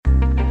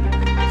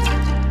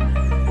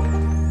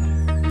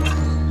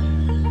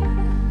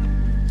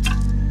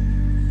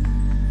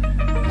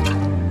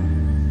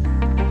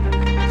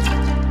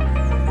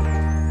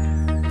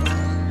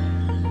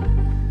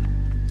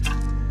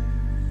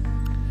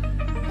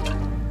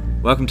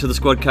Welcome to the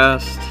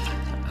Squadcast.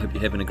 Hope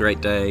you're having a great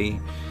day.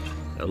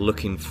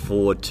 Looking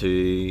forward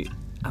to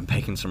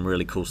unpacking some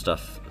really cool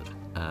stuff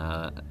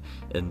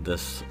in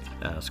this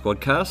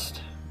Squadcast.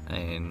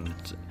 And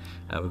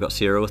we've got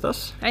Sarah with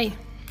us. Hey.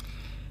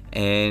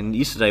 And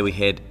yesterday we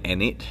had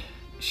Annette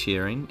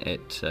sharing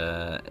at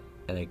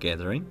a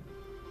gathering.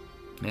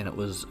 And it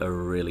was a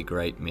really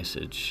great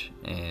message.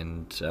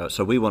 And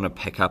so we want to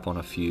pick up on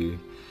a few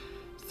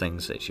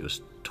things that she was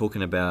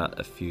talking about,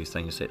 a few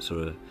things that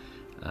sort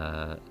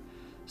of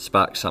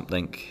sparked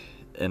something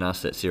in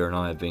us that Sarah and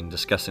I have been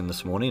discussing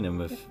this morning, and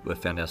we've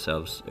found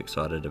ourselves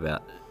excited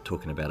about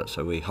talking about it.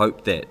 So we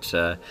hope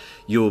that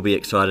you will be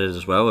excited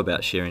as well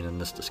about sharing in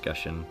this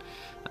discussion,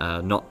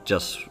 not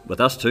just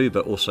with us two,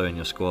 but also in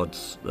your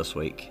squads this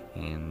week.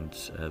 And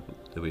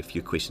there'll be a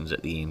few questions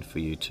at the end for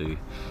you to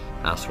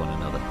ask one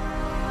another.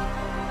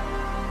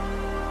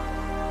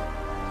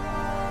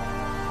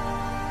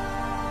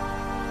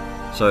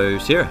 So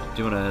Sarah,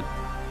 do you want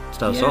to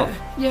start us off?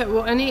 Yeah,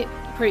 well, Annette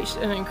preached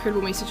an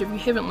incredible message. If you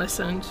haven't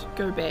listened,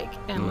 go back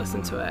and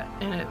listen to it.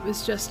 And it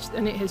was just,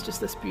 Annette has just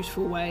this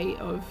beautiful way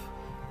of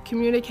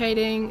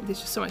communicating.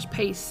 There's just so much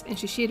peace. And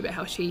she shared about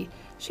how she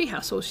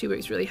hustles, she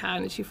works really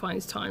hard, and she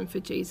finds time for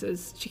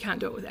Jesus. She can't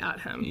do it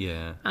without him.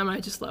 Yeah. I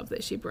just love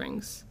that she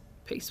brings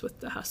peace with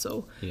the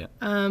hustle. Yeah.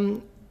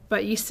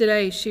 But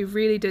yesterday, she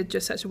really did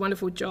just such a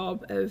wonderful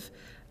job of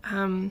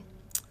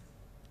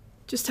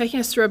just taking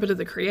us through a bit of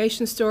the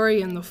creation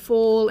story and the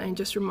fall, and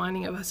just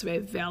reminding us of our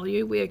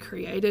value. We are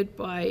created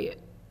by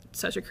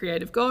such a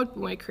creative God.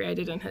 We're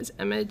created in his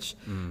image.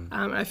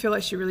 I feel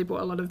like she really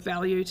brought a lot of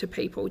value to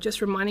people,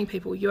 just reminding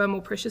people you are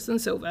more precious than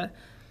silver,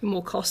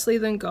 more costly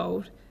than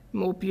gold,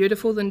 more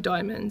beautiful than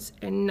diamonds,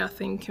 and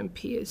nothing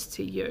compares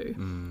to you.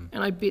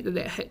 And I bet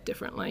that hit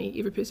differently.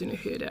 Every person who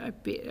heard it, I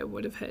bet it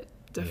would have hit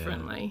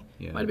differently.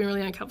 Yeah. Might have been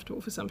really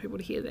uncomfortable for some people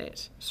to hear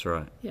that. That's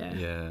right.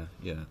 Yeah.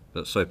 But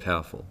it's so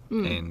powerful,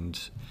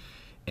 and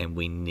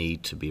we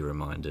need to be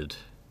reminded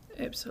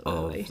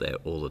Absolutely. of that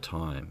all the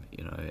time,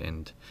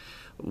 And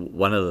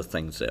one of the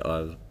things that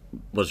I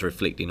was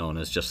reflecting on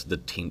is just the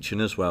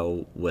tension as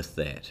well with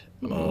that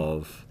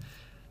of,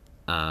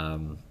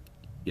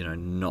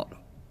 not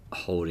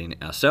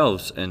holding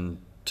ourselves in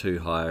too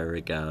high a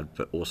regard,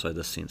 but also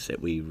the sense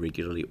that we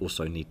regularly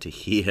also need to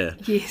hear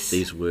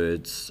these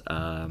words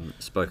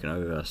spoken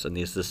over us, and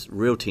there's this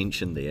real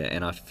tension there.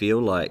 And I feel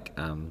like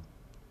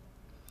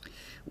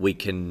we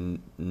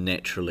can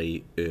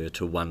naturally err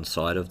to one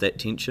side of that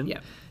tension,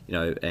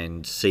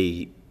 and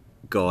see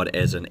God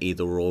as an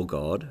either-or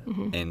God,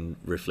 and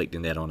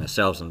reflecting that on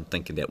ourselves and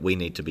thinking that we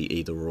need to be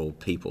either-or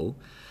people.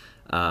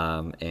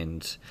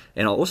 And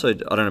I also, I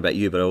don't know about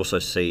you, but I also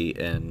see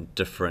in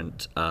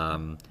different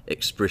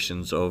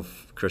expressions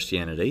of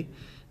Christianity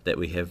that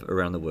we have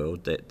around the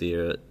world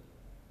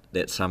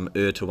that some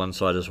err to one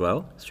side as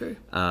well. It's true.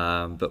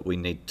 But we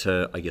need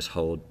to, I guess,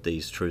 hold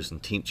these truths in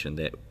tension,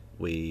 that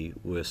we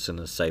were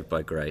sinners saved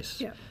by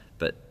grace. Yeah.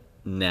 But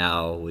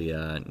now we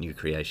are new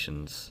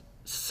creations,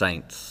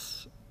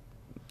 saints,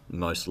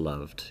 most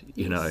loved,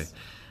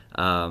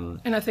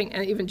 And I think,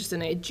 and even just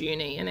in our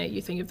journey,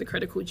 you think of the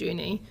critical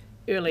journey,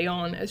 early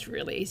on it's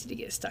really easy to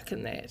get stuck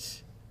in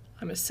that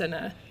I'm a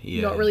sinner,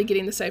 not really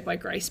getting the saved by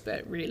grace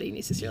bit really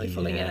necessarily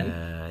filling in.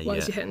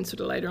 Once you're hitting sort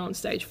of later on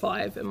stage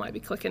 5, it might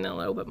be clicking in a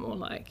little bit more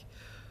like,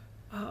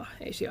 oh,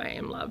 actually I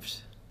am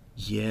loved.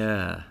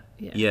 But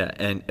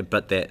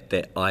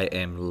that I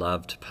am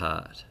loved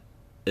part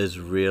is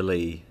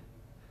really,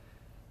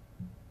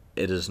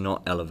 it is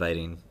not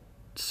elevating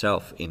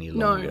self any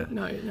longer.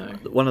 No.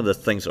 One of the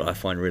things that I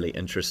find really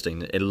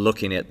interesting,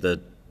 looking at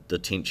the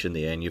tension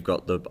there, and you've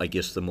got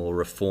the more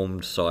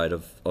reformed side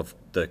of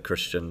the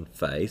Christian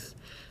faith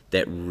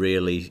that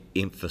really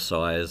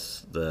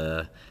emphasize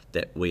that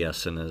we are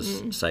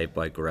sinners saved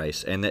by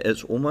grace, and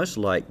it's almost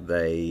like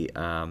they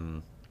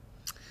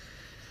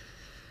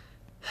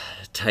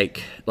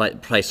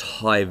place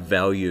high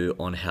value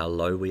on how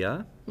low we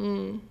are.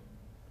 And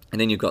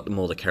then you've got the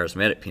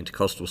charismatic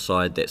Pentecostal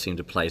side that seem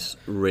to place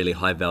really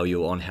high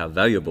value on how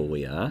valuable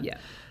we are.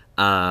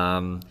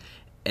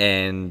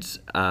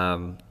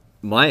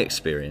 My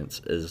experience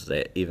is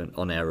that even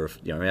on our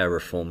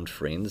reformed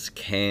friends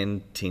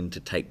can tend to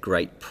take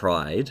great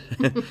pride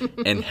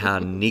in how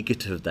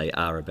negative they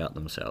are about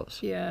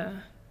themselves. Yeah.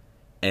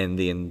 And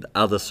then the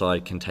other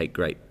side can take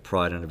great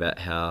pride in about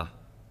how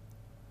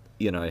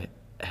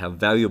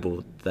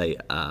valuable they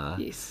are.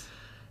 Yes.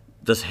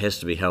 This has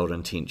to be held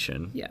in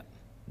tension. Yeah.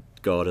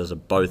 God is a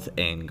both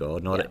and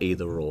God, not an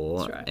either or.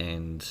 That's right.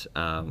 And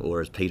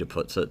or as Peter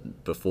puts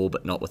it, before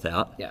but not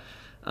without. Yeah.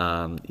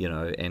 A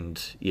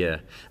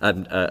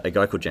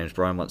guy called James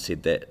Bryan once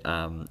said that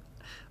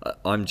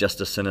I'm just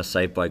a sinner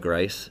saved by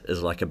grace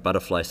is like a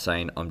butterfly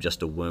saying I'm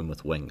just a worm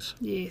with wings.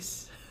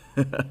 Yes.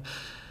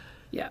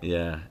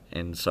 Yeah,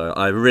 and so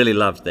I really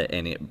loved that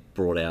Annette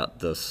brought out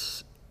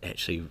this,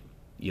 actually,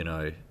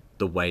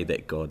 the way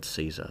that God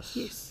sees us.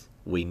 Yes.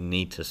 We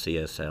need to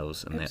see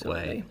ourselves in that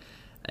way,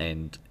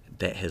 and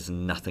that has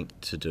nothing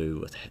to do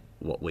with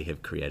what we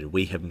have created.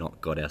 We have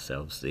not got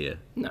ourselves there.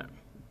 No.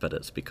 But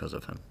it's because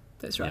of him.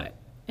 That's right.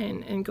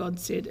 And God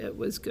said it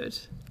was good.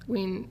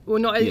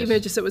 Not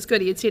even just it was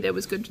good. He had said it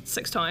was good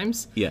 6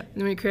 times. Yeah. And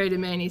then when he created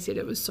man, he said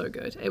it was so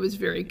good. It was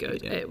very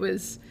good. Yeah. There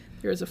was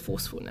a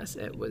forcefulness.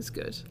 It was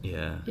good.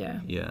 Yeah. Yeah.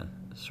 Yeah.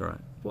 That's right.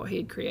 What he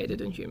had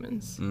created in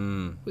humans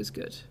was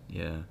good.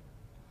 Yeah.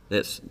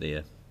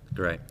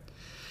 Great.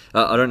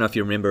 I don't know if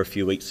you remember a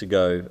few weeks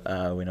ago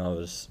when I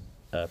was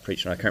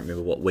preaching, I can't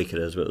remember what week it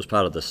is, but it was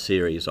part of the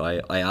series.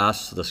 I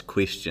asked this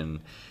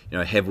question,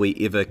 have we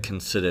ever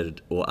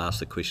considered or asked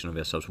the question of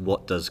ourselves,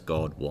 what does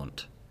God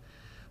want?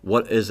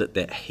 What is it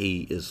that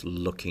he is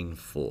looking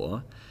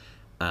for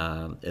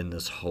in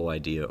this whole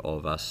idea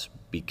of us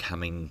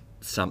becoming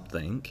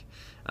something?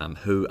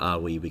 Who are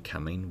we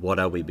becoming? What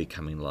are we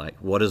becoming like?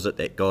 What is it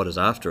that God is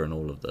after in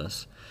all of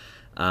this?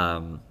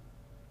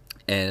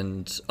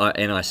 And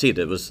I said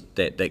it was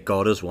that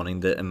God is wanting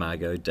the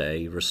Imago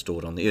Dei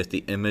restored on the earth,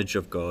 the image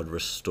of God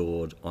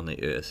restored on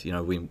the earth.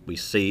 We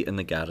see in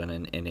the garden,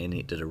 and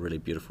Annette did a really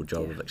beautiful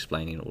job of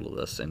explaining all of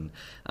this and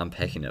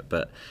unpacking it.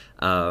 But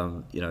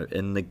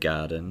in the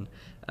garden,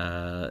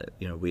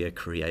 we are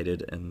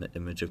created in the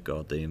image of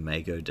God, the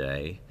Imago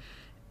Dei,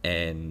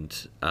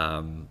 and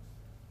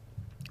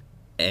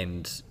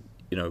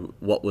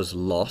what was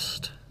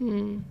lost.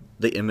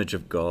 The image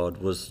of God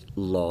was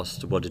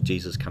lost. What did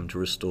Jesus come to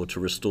restore?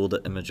 To restore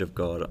the image of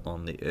God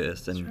on the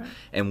earth.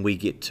 And we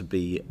get to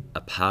be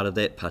a part of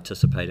that,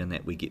 participate in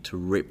that. We get to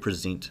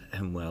represent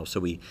him well. So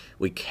we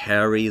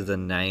carry the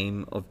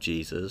name of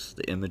Jesus,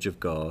 the image of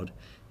God,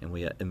 and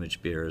we are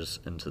image bearers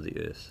into the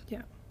earth.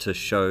 Yeah. To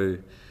show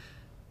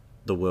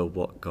the world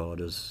what God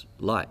is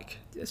like.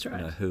 That's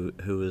right.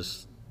 Who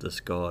is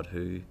this God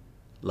who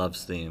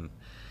loves them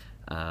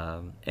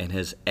and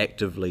has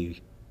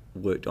actively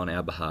worked on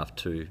our behalf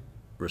to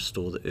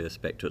restore the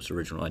earth back to its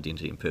original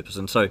identity and purpose.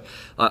 And so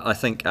I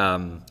think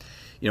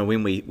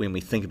when we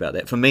think about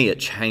that, for me it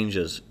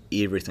changes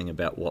everything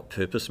about what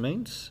purpose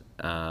means.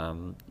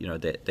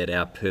 That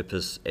our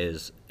purpose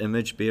as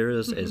image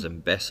bearers, as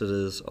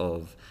ambassadors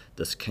of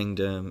this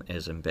kingdom,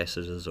 as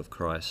ambassadors of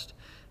Christ,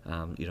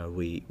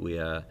 we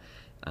are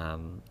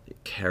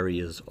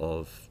carriers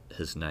of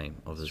his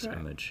name, of his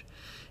image.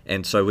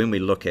 And so when we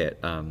look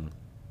at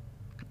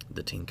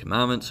the 10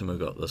 Commandments, and we've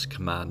got this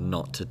command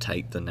not to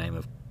take the name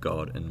of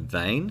God in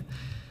vain,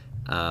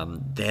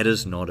 that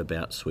is not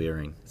about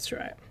swearing. That's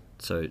right.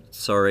 So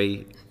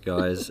sorry,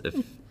 guys, if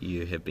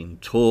you have been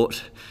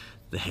taught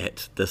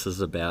that this is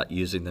about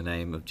using the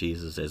name of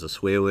Jesus as a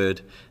swear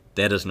word.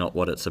 That is not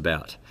what it's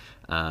about.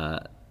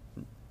 I'm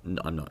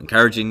not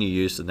encouraging you to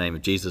use the name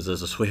of Jesus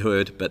as a swear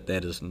word, but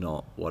that is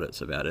not what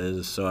it's about. It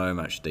is so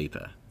much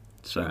deeper.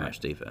 Much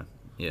deeper.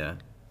 Yeah.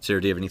 Sarah,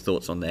 do you have any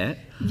thoughts on that?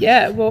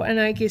 Yeah, well, and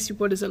I guess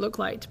what does it look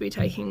like to be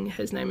taking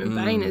his name in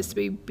vain is to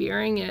be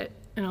bearing it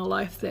in a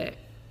life that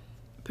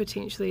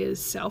potentially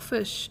is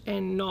selfish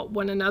and not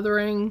one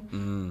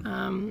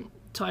anothering,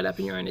 tied up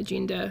in your own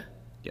agenda.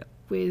 Yeah.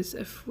 Whereas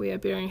if we are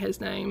bearing his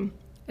name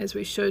as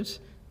we should,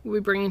 we'll be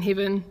bringing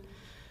heaven.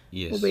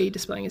 Yes. We'll be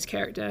displaying his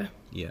character.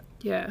 Yeah.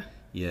 Yeah.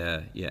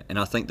 Yeah, yeah. And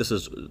I think this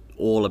is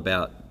all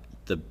about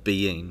the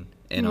being.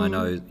 And I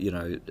know,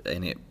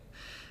 Annette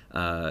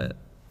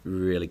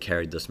really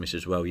carried this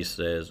message well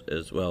yesterday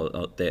as well,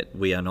 that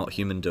we are not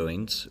human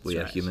doings, we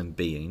are human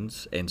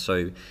beings. And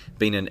so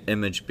being an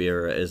image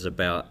bearer is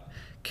about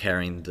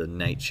carrying the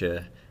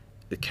nature,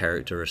 the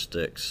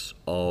characteristics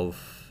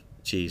of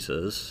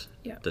Jesus,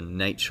 the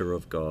nature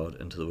of God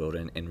into the world.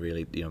 And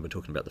really, we're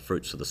talking about the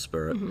fruits of the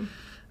Spirit.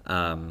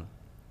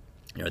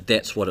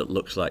 That's what it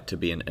looks like to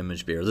be an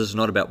image bearer. This is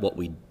not about what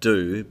we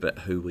do, but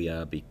who we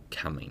are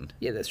becoming.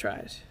 Yeah, that's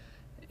right.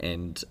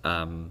 And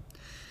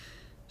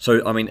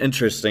so, I mean,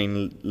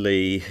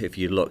 interestingly, if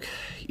you look,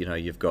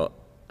 you've got,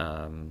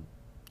 in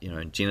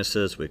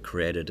Genesis, we're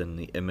created in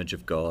the image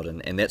of God,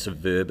 and that's a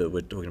verb, but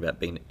we're talking about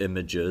being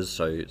images,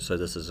 so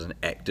this is an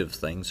active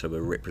thing, so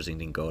we're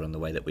representing God in the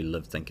way that we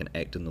live, think, and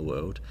act in the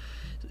world,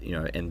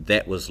 and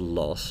that was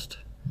lost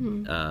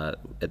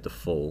at the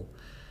fall,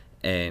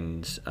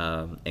 and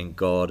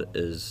God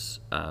is,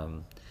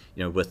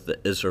 with the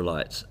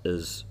Israelites,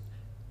 is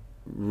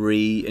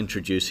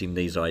reintroducing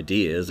these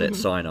ideas at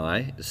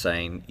Sinai,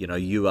 saying,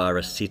 you are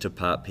a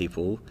set-apart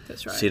people,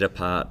 set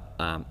apart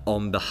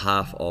on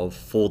behalf of,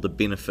 for the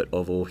benefit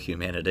of all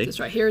humanity. That's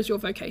right. Here is your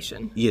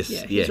vocation. Yes,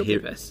 here's your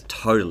purpose.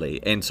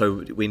 Totally. And so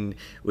when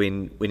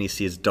he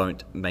says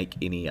don't make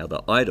any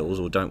other idols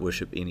or don't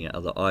worship any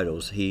other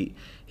idols,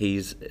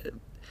 he's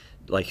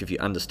like, if you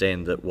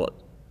understand that what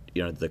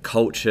the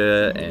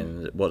culture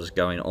and what is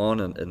going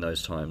on in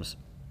those times,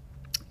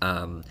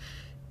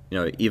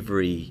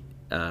 every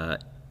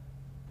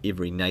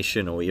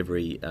nation or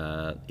every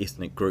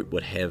ethnic group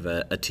would have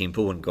a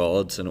temple and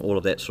gods and all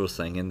of that sort of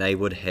thing, and they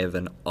would have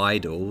an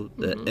idol,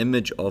 the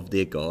image of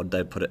their god.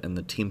 They'd put it in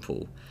the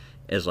temple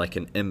as like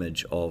an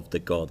image of the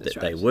god that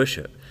they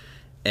worship.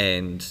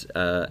 And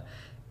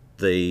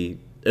the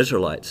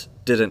Israelites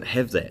didn't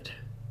have that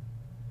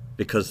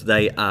because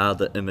they are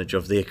the image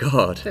of their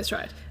God. That's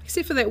right.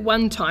 Except for that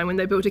one time when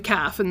they built a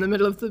calf in the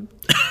middle of the...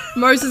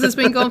 Moses has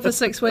been gone for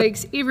 6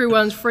 weeks.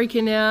 Everyone's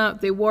freaking out.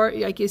 They're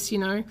worried. I guess,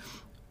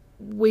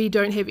 we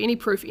don't have any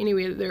proof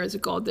anywhere that there is a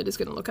God that is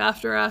going to look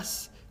after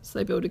us. So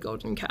they build a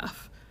golden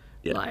calf.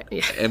 Yeah.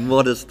 And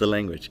what is the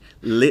language?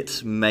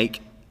 Let's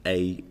make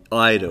a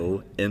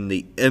idol in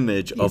the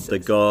image of the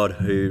God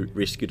who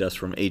rescued us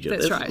from Egypt.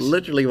 That's That's right.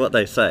 literally what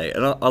they say.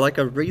 And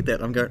I read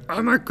that, I'm going,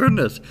 oh my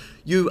goodness,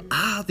 you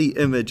are the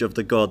image of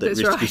the God that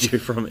rescued you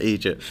from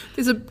Egypt.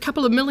 There's a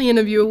couple of million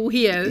of you all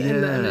here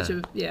in the image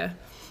of,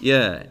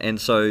 Yeah, and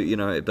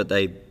so, but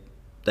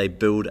they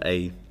build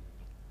a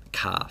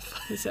calf,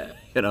 That's it.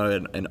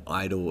 an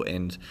idol,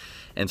 and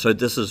so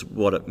this is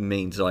what it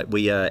means. Like,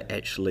 we are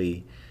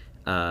actually,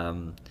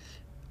 in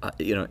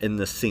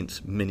the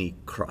sense, mini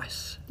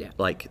Christ. Yeah.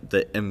 Like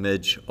the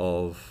image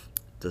of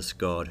this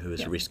God who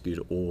has rescued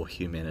all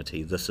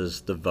humanity. This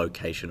is the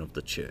vocation of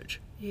the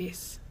church.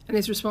 Yes, and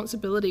there's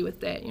responsibility with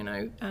that,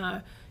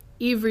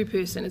 Every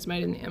person is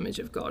made in the image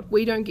of God.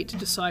 We don't get to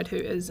decide who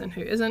is and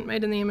who isn't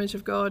made in the image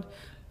of God.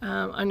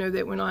 I know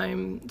that when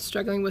I'm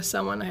struggling with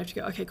someone, I have to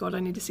go, okay, God, I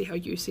need to see how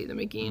you see them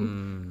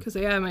again, because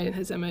they are made in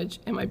his image.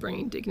 Am I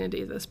bringing dignity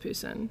to this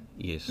person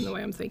in the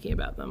way I'm thinking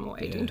about them or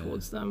acting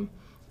towards them,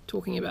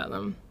 talking about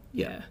them?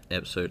 Yeah,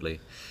 absolutely.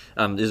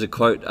 There's a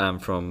quote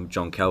from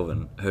John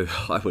Calvin, who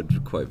I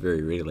would quote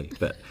very rarely,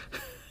 but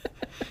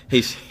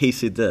he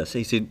said this.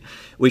 He said,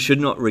 "We should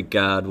not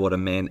regard what a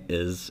man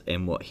is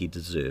and what he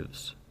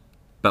deserves,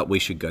 but we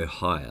should go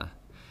higher.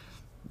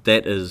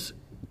 That is,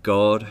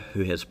 God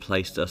who has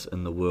placed us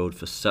in the world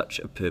for such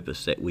a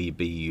purpose that we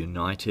be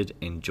united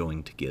and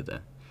joined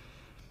together.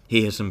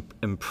 He has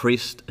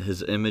impressed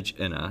his image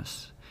in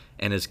us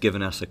and has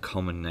given us a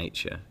common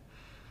nature,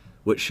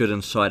 which should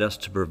incite us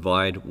to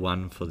provide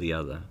one for the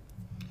other.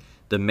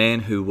 The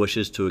man who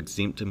wishes to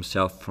exempt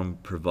himself from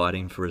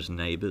providing for his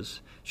neighbours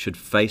should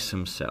face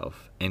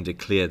himself and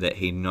declare that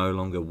he no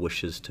longer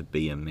wishes to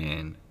be a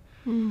man.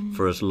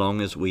 For as long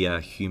as we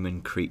are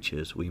human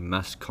creatures, we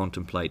must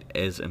contemplate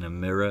as in a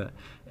mirror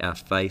our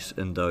face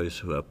in those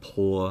who are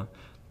poor,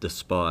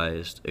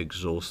 despised,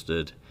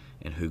 exhausted,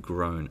 and who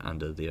groan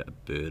under their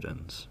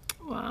burdens."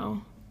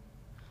 Wow.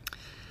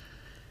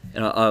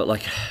 And I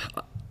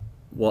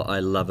what I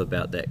love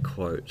about that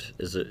quote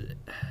is it,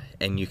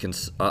 and you can,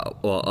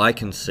 I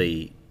can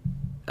see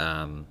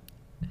the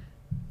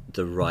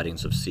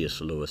writings of C.S.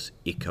 Lewis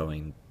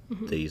echoing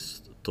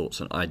these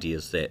thoughts and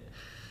ideas, that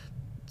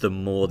the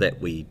more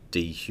that we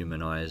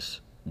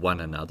dehumanize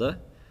one another,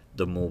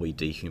 the more we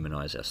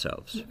dehumanize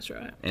ourselves. That's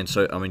right. And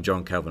so,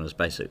 John Calvin is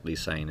basically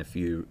saying, if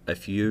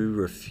you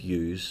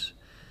refuse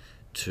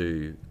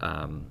to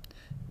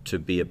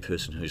be a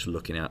person who's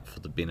looking out for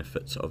the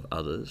benefits of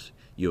others,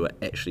 you are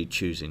actually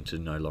choosing to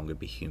no longer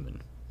be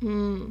human.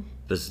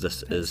 This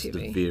is heavy.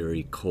 the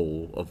very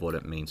core of what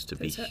it means to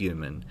be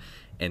human.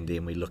 And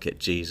then we look at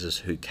Jesus,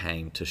 who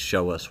came to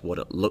show us what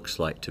it looks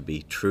like to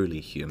be truly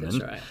human.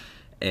 That's right.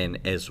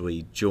 And as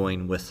we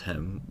join with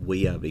him,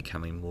 we are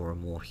becoming more and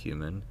more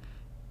human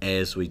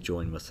as we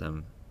join with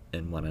him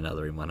in one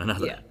another.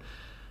 Yeah.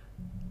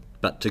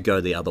 But to go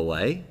the other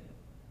way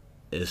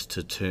is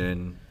to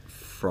turn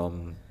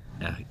from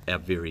our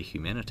very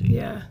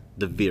humanity,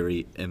 the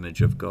very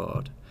image of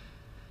God.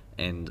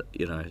 And,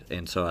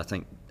 and so I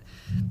think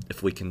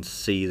if we can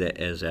see that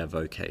as our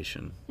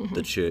vocation,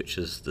 the church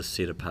is the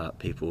set-apart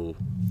people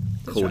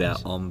called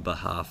out on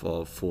behalf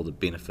of, for the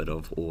benefit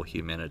of all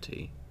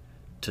humanity,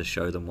 to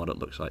show them what it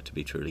looks like to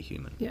be truly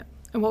human. Yeah.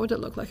 And what would it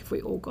look like if we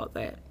all got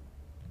that?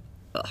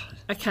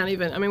 I can't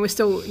even, we're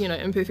still,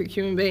 imperfect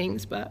human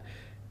beings, but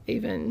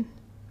even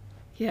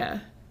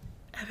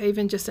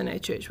just in our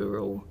church,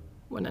 we're all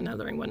one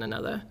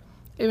another.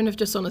 Even if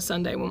just on a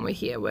Sunday when we're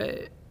here,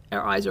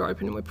 our eyes are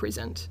open and we're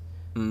present.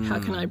 How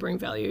can I bring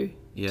value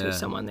to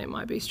someone that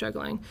might be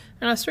struggling?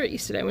 And I saw it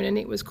yesterday when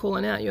Annette was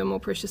calling out, "You're more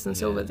precious than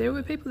silver." There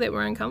were people that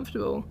were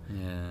uncomfortable.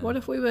 What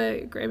if we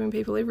were grabbing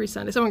people every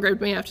Sunday? Someone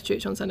grabbed me after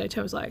church on Sunday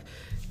too. I was like,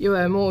 "You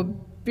are more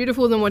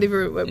beautiful than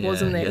whatever it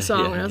was in that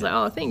song." And I was like,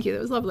 "Oh, thank you.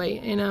 That was lovely."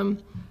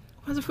 And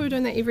what if we were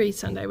doing that every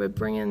Sunday? We're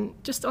bringing,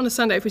 just on a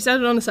Sunday, if we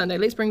started on a Sunday,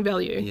 let's bring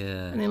value.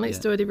 And then let's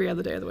do it every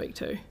other day of the week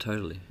too.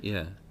 Totally,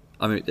 yeah.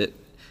 It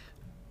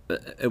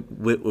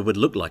would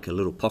look like a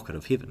little pocket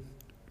of heaven.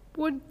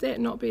 Would that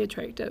not be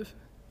attractive?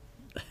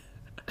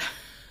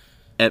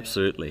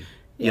 Absolutely.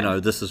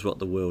 This is what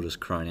the world is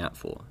crying out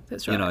for.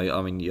 That's right.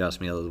 You asked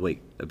me the other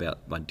week about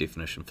my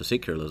definition for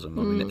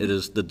secularism. It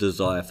is the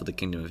desire for the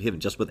kingdom of heaven,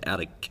 just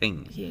without a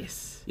king.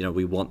 Yes.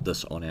 We want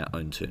this on our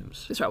own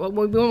terms. That's right. Well,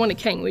 we don't want a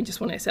king. We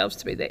just want ourselves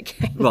to be that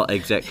king. Well,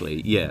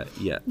 exactly. Yeah.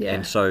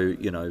 And so,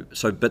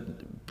 but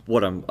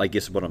what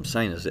I'm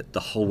saying is that the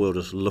whole world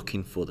is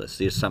looking for this.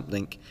 There's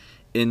something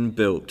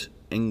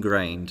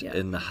ingrained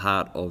in the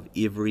heart of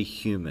every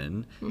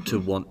human to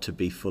want to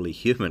be fully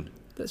human.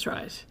 That's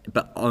right.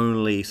 But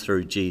only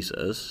through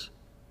Jesus.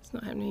 It's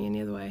not happening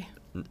any other way.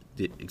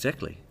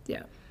 Exactly.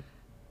 Yeah.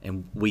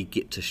 And we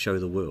get to show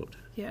the world.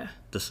 Yeah.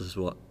 This is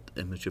what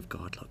the image of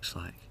God looks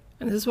like.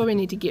 And this is why we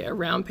need to get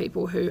around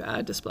people who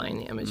are displaying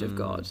the image of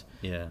God.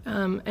 Yeah.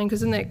 And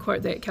because in that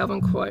quote, that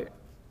Calvin quote,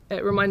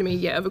 it reminded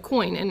me, of a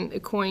coin. And a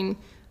coin,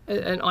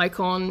 an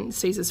icon,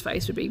 Caesar's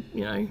face would be,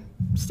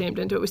 stamped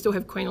into it. We still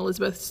have Queen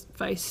Elizabeth's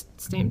face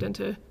stamped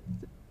into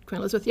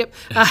Queen Elizabeth, yep.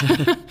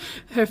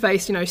 Her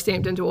face,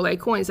 stamped into all their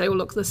coins. They all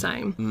look the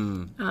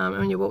same.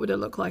 And what would it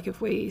look like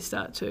if we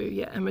start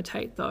to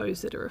imitate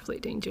those that are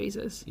reflecting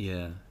Jesus?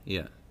 Yeah.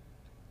 We're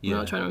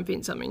not trying to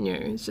invent something new.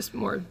 It's just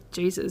more of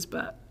Jesus,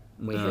 but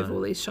we have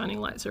all these shining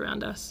lights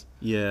around us.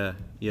 Yeah.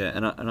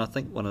 And I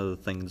think one of the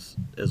things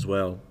as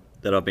well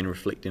that I've been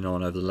reflecting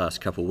on over the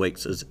last couple of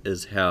weeks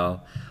is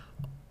how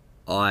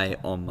I,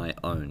 on my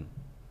own,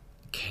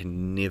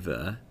 can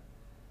never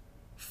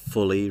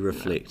fully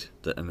reflect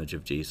the image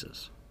of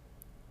Jesus.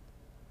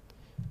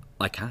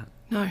 I can't.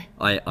 No.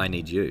 I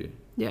need you.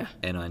 Yeah.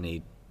 And I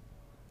need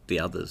the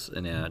others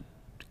in our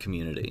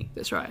community.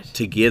 That's right.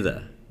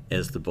 Together,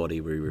 as the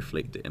body, we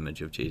reflect the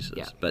image of Jesus.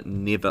 Yeah. But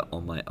never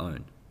on my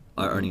own.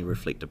 I only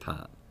reflect a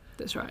part.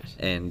 That's right.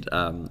 And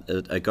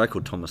a guy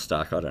called Thomas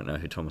Stark, I don't know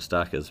who Thomas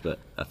Stark is, but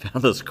I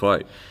found this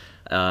quote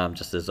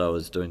just as I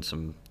was doing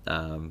some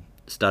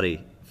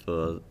study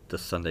for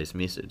this Sunday's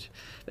message.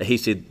 He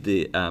said,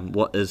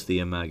 what is the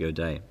Imago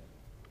Dei?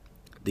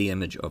 The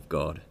image of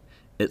God.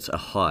 It's a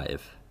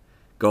hive.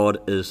 God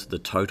is the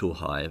total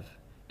hive,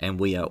 and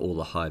we are all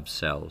the hive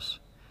cells.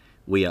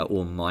 We are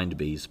all mind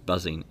bees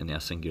buzzing in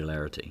our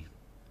singularity.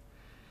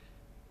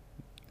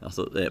 I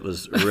thought that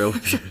was a real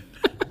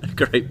a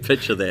great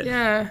picture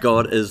that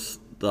God is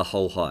the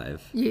whole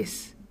hive.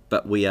 Yes.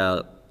 But we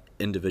are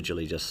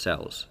individually just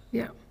cells.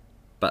 Yeah.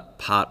 But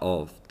part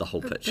of the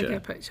whole picture. Bigger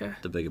picture.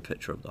 The bigger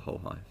picture of the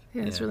whole hive.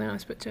 Yeah, it's a really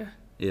nice picture.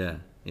 Yeah.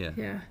 We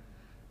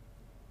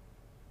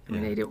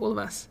need it, all of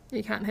us.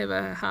 You can't have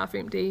a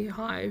half-empty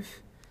hive.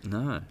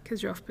 No.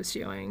 Because you're off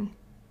pursuing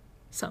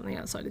something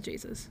outside of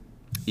Jesus.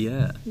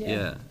 Yeah.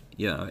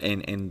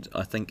 And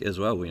I think as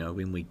well,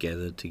 when we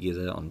gather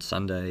together on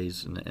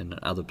Sundays and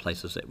other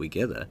places that we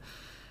gather,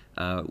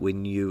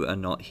 when you are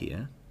not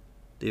here,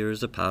 there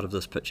is a part of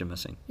this picture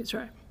missing. That's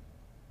right.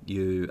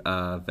 You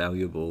are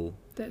valuable.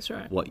 That's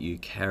right. What you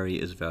carry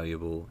is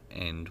valuable,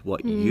 and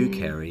what you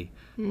carry,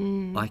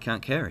 I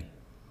can't carry.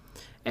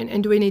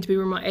 And do we need to be,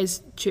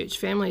 as church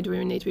family, do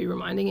we need to be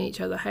reminding each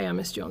other, hey, I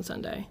missed you on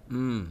Sunday.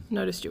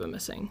 Noticed you were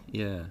missing.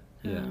 Yeah.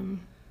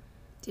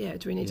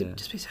 Do we need to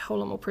just be a whole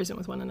lot more present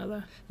with one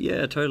another?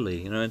 Yeah,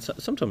 totally. And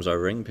sometimes I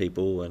ring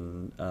people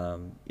and,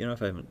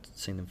 if I haven't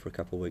seen them for a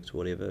couple of weeks or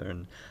whatever,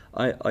 and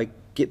I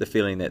get the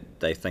feeling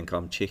that they think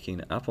I'm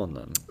checking up on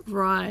them.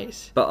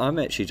 Right. But I'm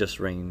actually just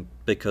ringing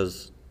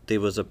because there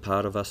was a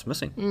part of us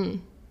missing.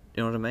 You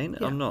know what I mean?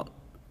 Yeah. I'm not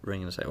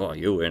ringing and saying, "Oh,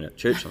 you were in at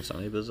church on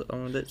Sunday," because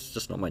that's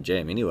just not my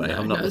jam anyway.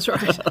 No, that's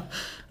right.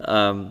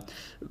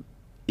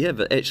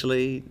 But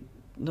actually,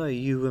 no,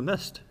 you were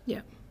missed.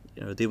 Yeah.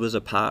 There was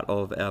a part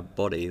of our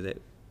body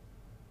that,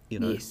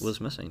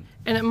 was missing.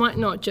 And it might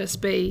not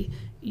just be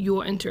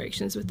your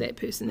interactions with that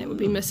person that would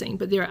be missing,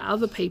 but there are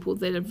other people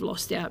that have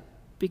lost out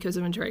because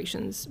of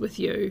interactions with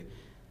you,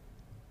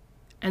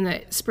 and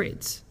that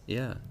spreads.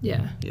 Yeah.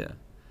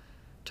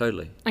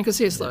 Totally. And because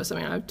C.S. Lewis,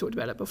 I've talked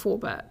about it before,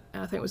 but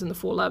I think it was in The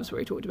Four Loves where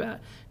he talked about,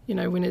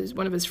 when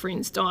one of his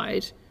friends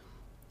died,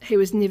 he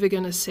was never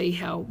going to see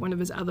how one of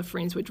his other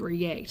friends would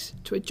react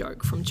to a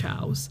joke from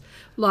Charles.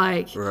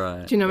 Right. Do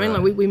you know what I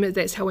mean? Like we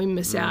that's how we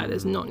miss out,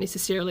 is not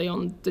necessarily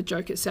on the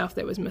joke itself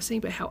that was missing,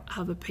 but how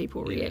other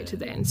people react to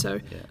that. And so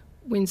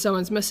when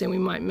someone's missing, we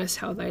might miss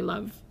how they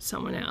love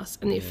someone else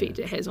and the effect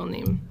it has on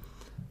them.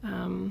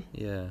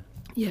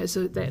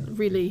 So that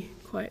really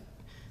quite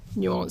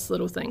nuanced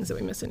little things that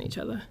we miss in each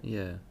other.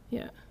 Yeah.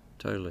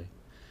 Totally.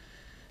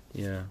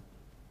 Yeah.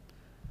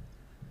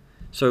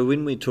 So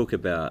when we talk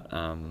about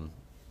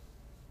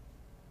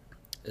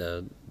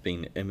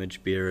being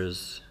image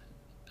bearers,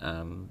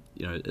 I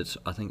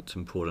think it's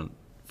important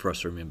for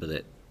us to remember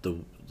that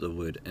the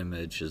word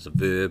image is a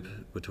verb.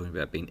 We're talking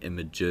about being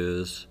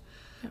imagers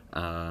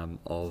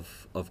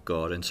of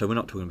God, and so we're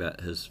not talking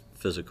about His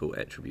physical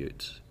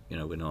attributes.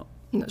 We're not.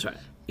 That's right.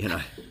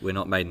 We're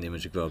not made in the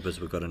image of God because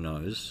we've got a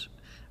nose,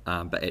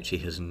 but actually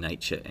His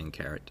nature and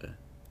character,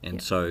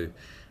 and so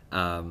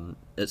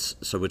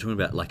we're talking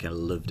about like a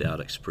lived out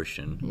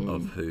expression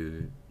of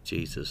who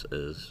Jesus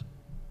is,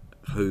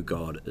 who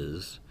God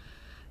is,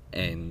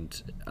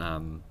 and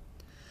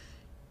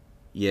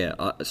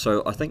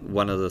so I think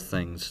one of the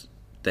things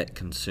that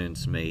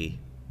concerns me,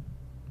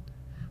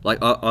 like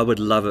I would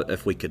love it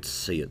if we could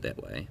see it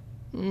that way.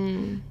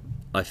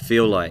 I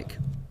feel like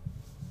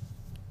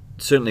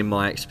certainly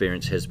my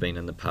experience has been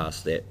in the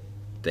past that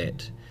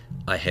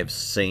I have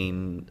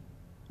seen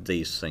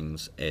these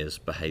things as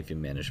behaviour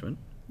management.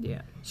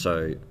 Yeah.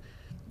 So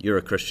you're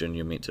a Christian,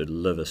 you're meant to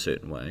live a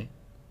certain way.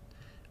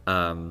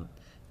 And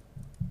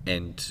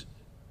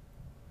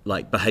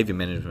like behaviour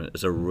management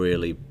is a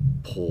really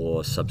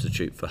poor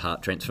substitute for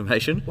heart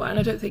transformation. Well, and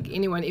I don't think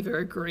anyone ever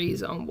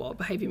agrees on what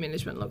behaviour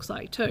management looks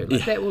like too.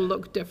 Like that will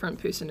look different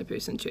person to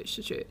person, church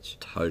to church.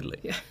 Totally.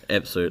 Yeah.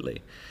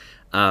 Absolutely.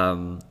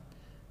 So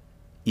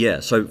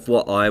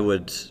what I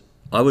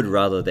I would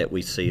rather that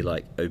we see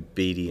like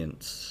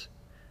obedience.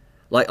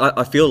 Like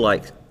I feel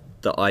like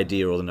the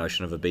idea or the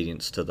notion of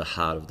obedience to the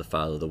heart of the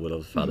Father, the will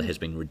of the Father, has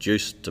been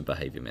reduced to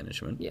behaviour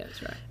management. Yeah,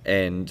 that's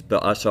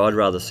right. So I'd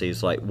rather see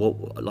is like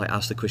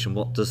ask the question,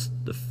 what does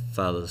the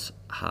Father's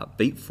heart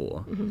beat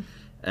for?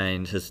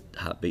 And his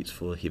heart beats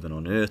for heaven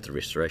on earth, the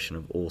restoration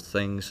of all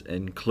things,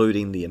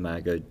 including the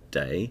Imago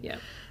Dei. Yeah.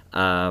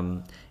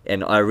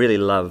 And I really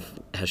love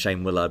how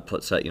Shane Willard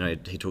puts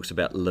it. He talks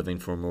about living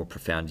for a more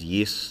profound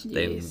yes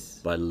than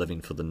by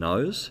living for the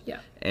no's. Yeah.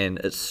 And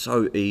it's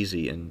so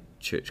easy in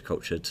church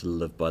culture to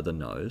live by the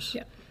no's.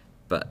 Yeah.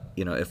 But,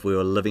 if we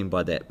were living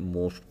by that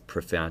more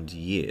profound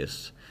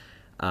yes,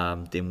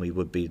 then we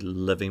would be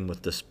living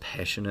with this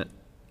passionate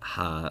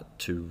heart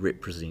to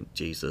represent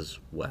Jesus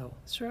well.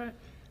 That's right.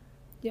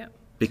 Yeah.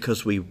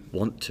 Because we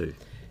want to.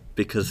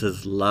 Because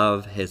his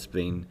love has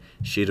been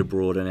shed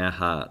abroad in our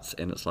hearts,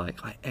 and it's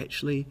like, I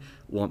actually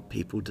want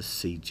people to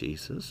see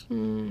Jesus.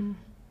 And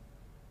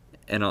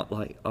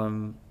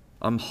I'm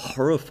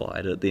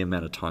horrified at the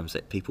amount of times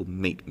that people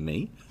meet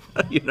me,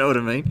 you know what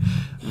I mean,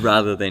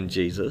 rather than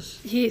Jesus.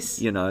 Yes.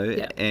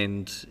 Yeah.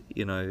 And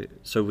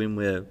so when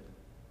we're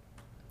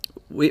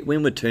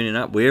turning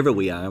up wherever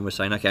we are, and we're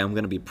saying, okay, I'm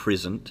going to be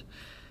present,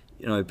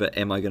 but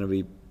am I going to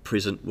be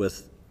present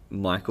with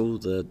Michael,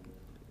 the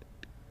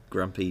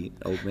grumpy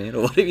old man,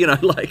 or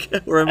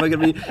whatever, or am I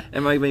going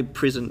to be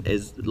present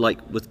as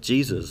with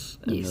Jesus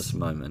in this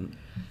moment?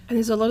 And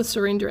there's a lot of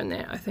surrender in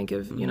that. I think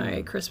of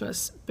at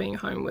Christmas being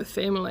home with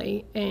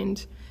family,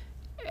 and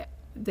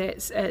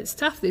it's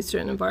tough. There's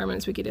certain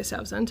environments we get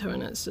ourselves into,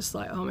 and it's just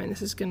like, oh man,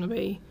 this is going to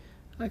be,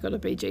 I got to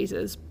be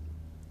Jesus.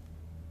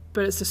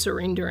 But it's a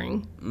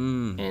surrendering,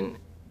 and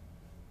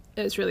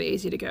it's really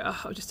easy to go,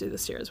 oh, I'll just do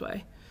this Sarah's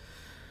way.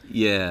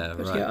 Yeah,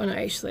 but right. Go, oh no,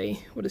 actually,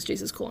 what is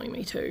Jesus calling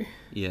me to?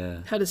 Yeah.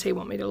 How does he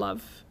want me to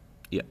love?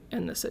 Yeah.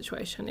 In this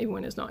situation, even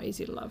when it's not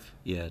easy to love.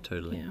 Yeah,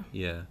 totally.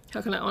 Yeah.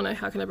 How can I honour?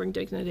 How can I bring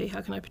dignity?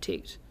 How can I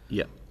protect?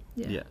 Yeah.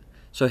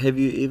 So have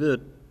you ever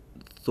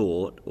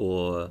thought,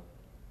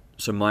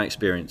 so my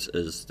experience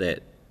is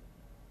that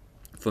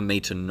for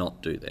me to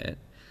not do that,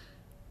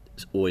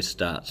 it always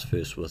starts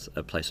first with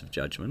a place of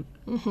judgment.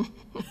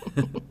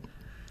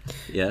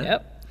 Yeah.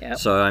 Yep.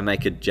 So I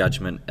make a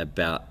judgment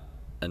about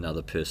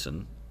another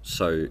person.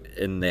 So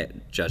in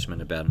that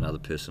judgment about another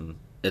person,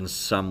 in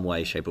some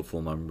way, shape or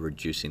form, I'm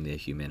reducing their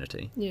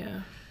humanity.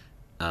 Yeah.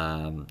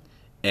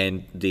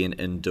 And then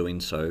in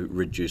doing so,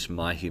 reduce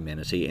my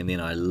humanity, and then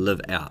I live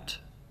out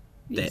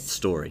that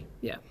story.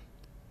 Yeah.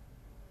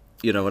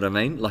 You know what I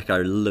mean? Like I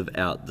live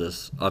out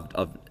this.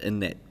 I've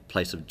in that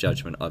place of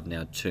judgment, I've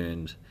now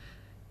turned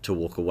to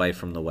walk away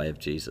from the way of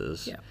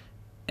Jesus. Yeah.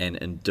 And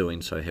in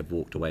doing so, have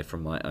walked away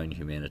from my own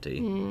humanity.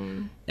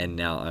 And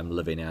now I'm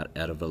living out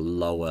of a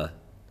lower.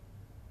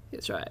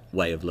 That's right.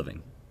 Way of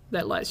living.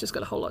 That light's just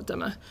got a whole lot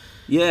dimmer.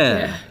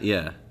 Yeah,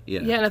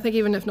 and I think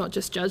even if not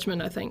just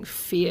judgment, I think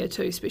fear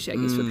too, especially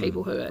I guess for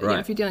people who are,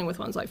 if you're dealing with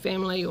ones like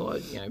family or,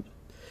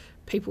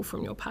 people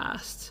from your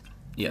past,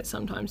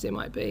 sometimes there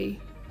might be,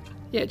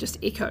 just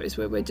echoes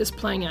where we're just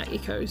playing out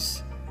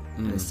echoes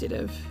instead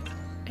of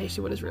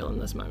actually what is real in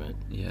this moment.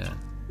 Yeah.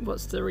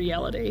 What's the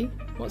reality?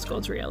 What's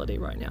God's reality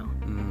right now?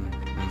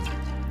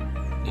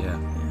 Yeah.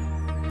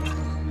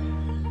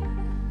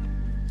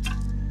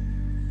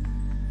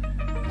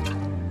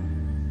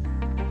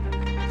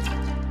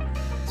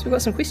 So we've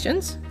got some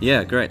questions.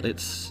 Yeah, great.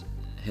 Let's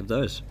have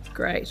those.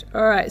 Great.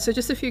 All right. So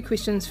just a few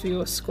questions for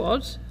your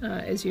squad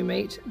as you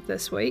meet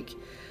this week.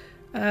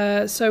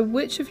 So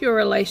which of your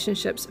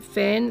relationships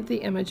fan the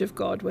image of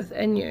God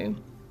within you?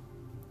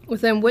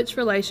 Within which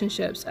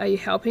relationships are you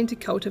helping to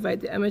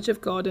cultivate the image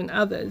of God in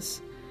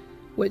others?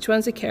 Which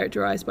ones are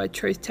characterized by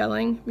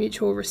truth-telling,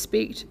 mutual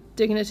respect,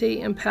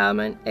 dignity,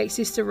 empowerment,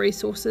 access to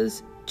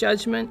resources,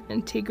 judgment,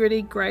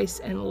 integrity, grace,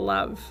 and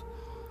love?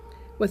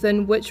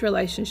 Within which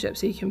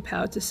relationships are you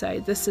compelled to say,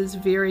 this is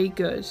very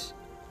good?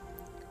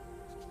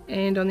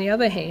 And on the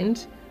other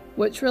hand,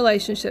 which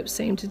relationships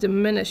seem to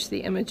diminish the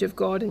image of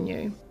God in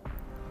you?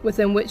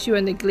 Within which you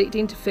are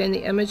neglecting to fan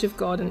the image of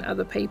God in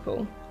other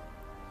people?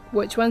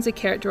 Which ones are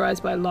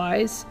characterized by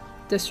lies,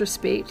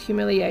 disrespect,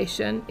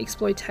 humiliation,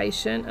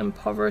 exploitation,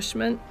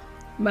 impoverishment,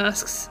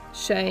 masks,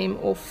 shame,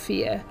 or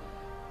fear?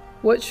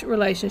 Which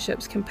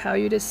relationships compel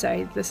you to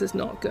say, this is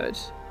not good?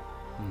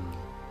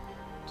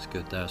 It's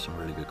good. There are some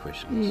really good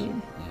questions.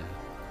 Yeah.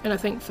 And I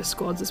think for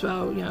squads as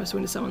well, I was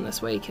talking to someone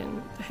this week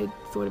and I had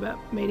thought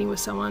about meeting with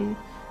someone,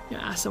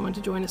 asked someone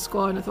to join a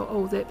squad, and I thought,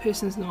 oh, that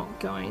person's not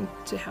going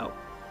to help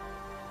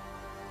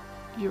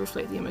you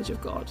reflect the image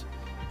of God.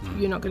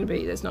 You're not going to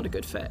be, that's not a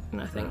good fit. And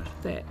I think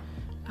that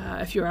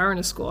if you are in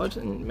a squad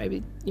and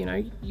maybe,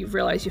 you've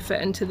realised you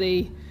fit into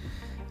the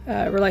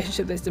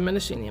relationship that's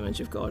diminishing the image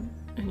of God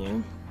in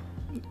you,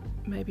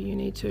 maybe you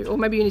need to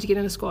get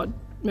in a squad.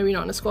 Maybe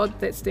not in a squad,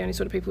 that's the only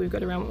sort of people you've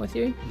got around with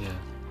you. Yeah.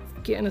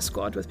 Get in a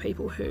squad with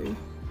people who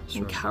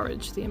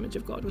encourage the image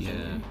of God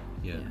within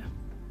you.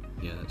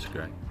 Yeah, that's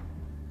great.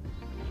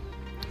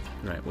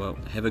 Great, well,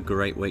 have a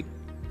great week,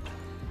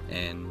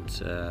 and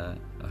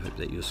I hope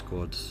that your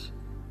squads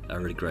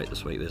really great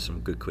this week. There's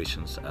some good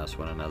questions to ask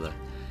one another,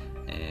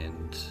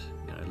 and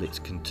let's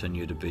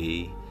continue to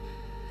be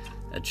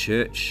a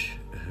church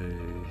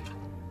who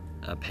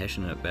are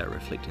passionate about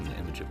reflecting the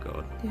image of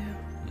God.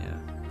 Yeah.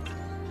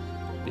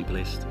 Be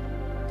blessed.